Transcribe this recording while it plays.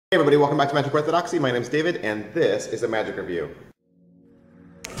Hey everybody, welcome back to Magic Orthodoxy. My name is David, and this is a Magic Review.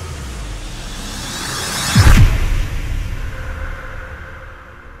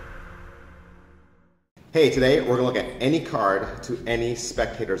 Hey, today we're going to look at any card to any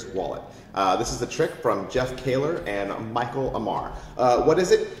spectator's wallet. This is a trick from Jeff Kaylor and Michael Amar. What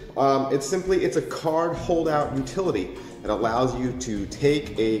is it? It's a card holdout utility. It allows you to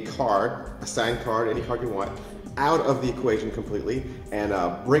take a card, a signed card, any card you want, out of the equation completely and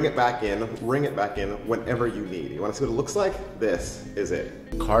bring it back in whenever you need. You want to see what it looks like? This is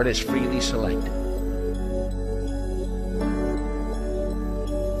it. Card is freely selected.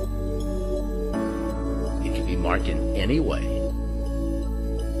 It can be marked in any way.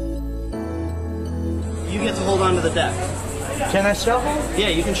 You get to hold on to the deck. Can I shuffle? Yeah,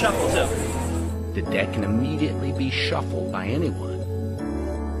 you can shuffle too. The deck can immediately be shuffled by anyone.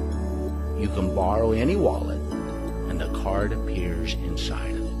 You can borrow any wallet, and the card appears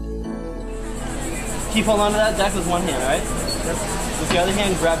inside of it. Keep holding on to that deck with one hand, alright? With your other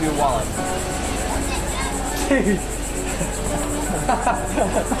hand, grab your wallet.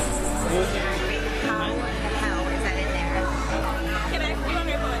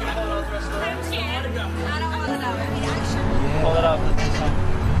 Hold it up.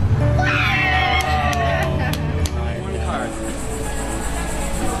 One card.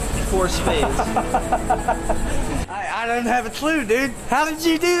 4 spades. I don't have a clue, dude. How did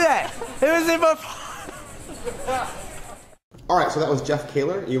you do that? It was in my... Alright, so that was Jeff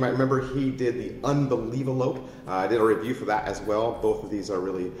Kaylor. You might remember he did the Unbelievelope. I did a review for that as well. Both of these are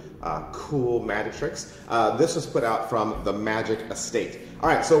really cool magic tricks. This was put out from the Magic Estate.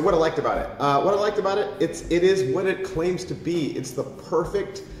 Alright, so what I liked about it. It is what it claims to be. It's the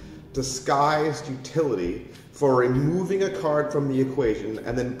perfect disguised utility for removing a card from the equation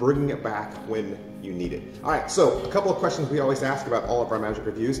and then bringing it back when you need it. Alright, so a couple of questions we always ask about all of our magic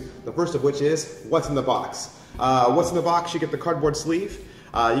reviews. The first of which is, what's in the box? What's in the box? You get the cardboard sleeve,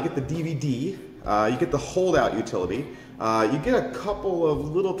 you get the DVD, you get the holdout utility, you get a couple of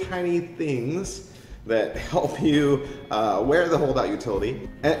little tiny things that help you wear the holdout utility.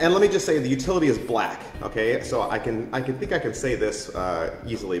 And let me just say the utility is black, okay? So I think I can say this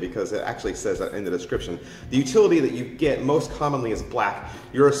easily because it actually says that in the description. The utility that you get most commonly is black.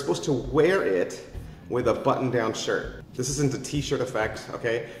 You're supposed to wear it with a button-down shirt. This isn't a t-shirt effect,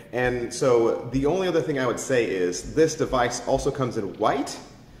 okay? And so the only other thing I would say is this device also comes in white,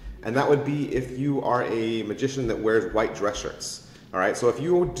 and that would be if you are a magician that wears white dress shirts. All right, so if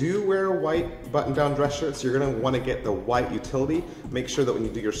you do wear white button-down dress shirts, you're gonna wanna get the white utility. Make sure that when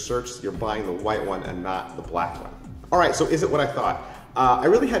you do your search, you're buying the white one and not the black one. All right, so is it what I thought? I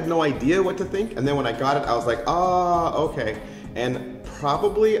really had no idea what to think, and then when I got it, I was like, okay. And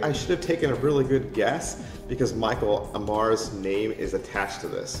probably I should have taken a really good guess because Michael Amar's name is attached to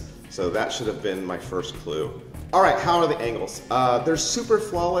this. So that should have been my first clue. All right, how are the angles? They're super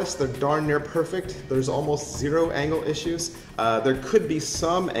flawless, they're darn near perfect. There's almost 0 angle issues. There could be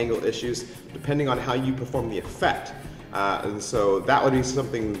some angle issues depending on how you perform the effect. And so that would be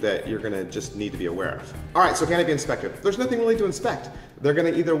something that you're gonna just need to be aware of. All right, so can it be inspected? There's nothing really to inspect. They're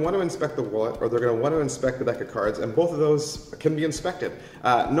gonna either want to inspect the wallet or they're gonna want to inspect the deck of cards, and both of those can be inspected.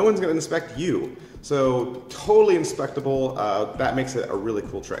 No one's gonna inspect you. So totally inspectable, that makes it a really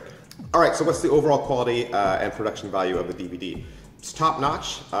cool trick. All right, so what's the overall quality and production value of the DVD? It's top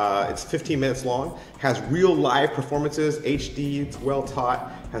notch, it's 15 minutes long, has real live performances, HD, it's well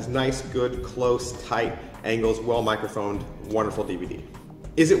taught, has nice, good, close, tight angles, well microphoned, wonderful DVD.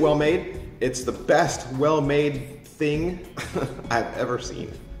 Is it well made? It's the best well made thing I've ever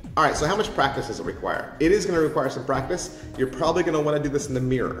seen. All right, so how much practice does it require? It is gonna require some practice. You're probably gonna wanna do this in the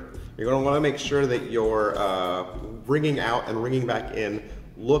mirror. You're gonna wanna make sure that your ringing out and ringing back in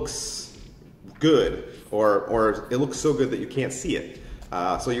looks good, or it looks so good that you can't see it.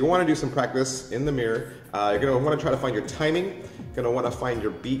 So you want to do some practice in the mirror. You're going to want to try to find your timing. You're going to want to find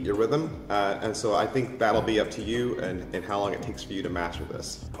your beat, your rhythm. And so I think that'll be up to you and how long it takes for you to master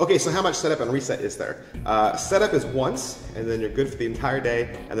this. Okay, so how much setup and reset is there? Setup is once, and then you're good for the entire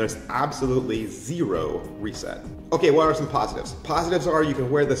day, and there's absolutely 0 reset. Okay, what are some positives? Positives are you can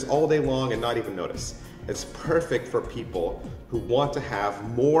wear this all day long and not even notice. It's perfect for people who want to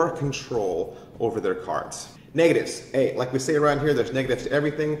have more control over their cards. Negatives. Hey, like we say around here, there's negatives to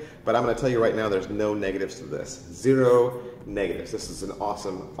everything, but I'm gonna tell you right now, there's no negatives to this. 0 negatives. This is an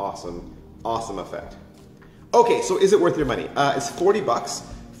awesome, awesome, awesome effect. Okay, so is it worth your money? It's 40 bucks,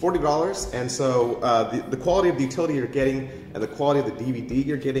 $40, and so the quality of the utility you're getting and the quality of the DVD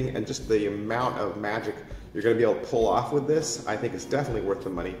you're getting and just the amount of magic you're going to be able to pull off with this, I think is definitely worth the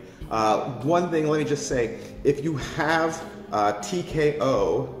money. One thing, let me just say, if you have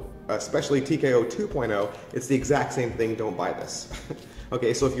TKO especially TKO 2.0, it's the exact same thing. Don't buy this.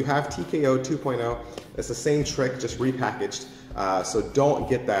 Okay, so if you have TKO 2.0, it's the same trick, just repackaged. So don't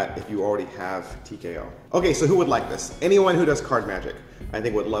get that if you already have TKO. Okay, so who would like this? Anyone who does card magic, I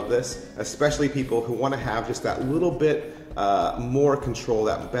think would love this, especially people who want to have just that little bit more control,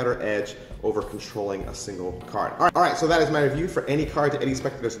 that better edge over controlling a single card. All right, so that is my review for Any Card to Eddie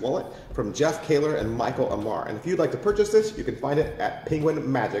Spectator's Wallet from Jeff Kaylor and Michael Amar. And if you'd like to purchase this, you can find it at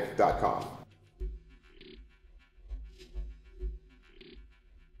penguinmagic.com.